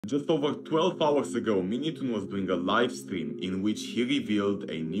Just over 12 hours ago, MiniToon was doing a live stream in which he revealed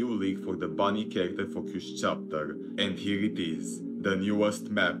a new leak for the bunny character focus chapter. And here it is, the newest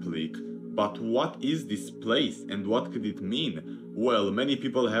map leak. But what is this place and what could it mean? Well, many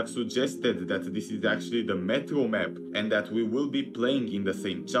people have suggested that this is actually the Metro map and that we will be playing in the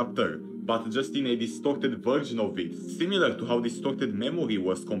same chapter, but just in a distorted version of it, similar to how distorted memory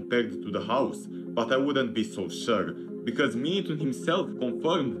was compared to the house, but I wouldn't be so sure, because MiniToon himself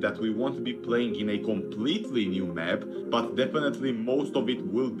confirmed that we won't be playing in a completely new map, but definitely most of it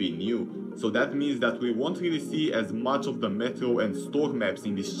will be new. So that means that we won't really see as much of the Metro and store maps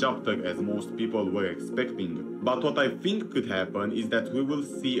in this chapter as most people were expecting. But what I think could happen is that we will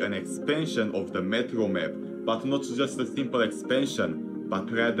see an expansion of the Metro map, but not just a simple expansion,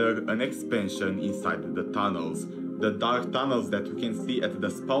 but rather an expansion inside the tunnels. The dark tunnels that you can see at the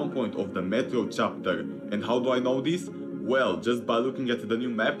spawn point of the Metro chapter. And how do I know this? Well, just by looking at the new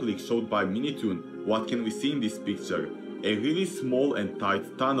map leak showed by MiniToon. What can we see in this picture? A really small and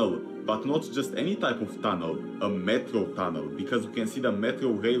tight tunnel, but not just any type of tunnel, a Metro tunnel, because you can see the Metro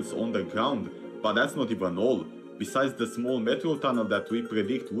rails on the ground. But that's not even all. Besides the small Metro tunnel that we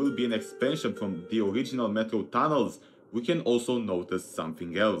predict will be an expansion from the original Metro tunnels, we can also notice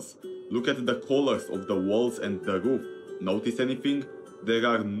something else. Look at the colors of the walls and the roof. Notice anything? There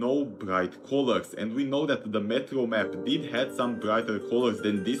are no bright colors, and we know that the Metro map did have some brighter colors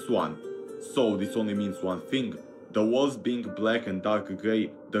than this one. So this only means one thing. The walls being black and dark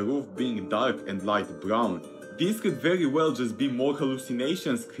grey, the roof being dark and light brown. These could very well just be more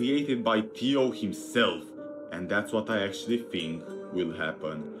hallucinations created by Theo himself. And that's what I actually think will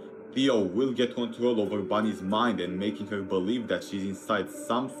happen. Theo will get control over Bunny's mind and making her believe that she's inside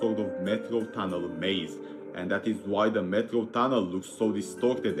some sort of Metro tunnel maze, and that is why the Metro tunnel looks so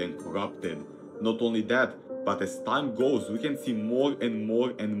distorted and corrupted. Not only that, but as time goes we can see more and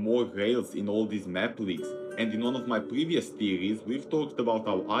more rails in all these map leaks, and in one of my previous theories we've talked about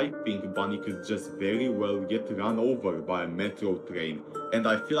how I think Bunny could just very well get run over by a Metro train, and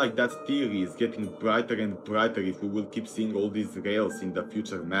I feel like that theory is getting brighter and brighter if we will keep seeing all these rails in the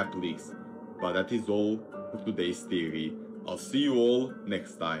future map leaks. But that is all for today's theory. I'll see you all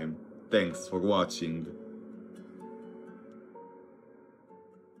next time. Thanks for watching.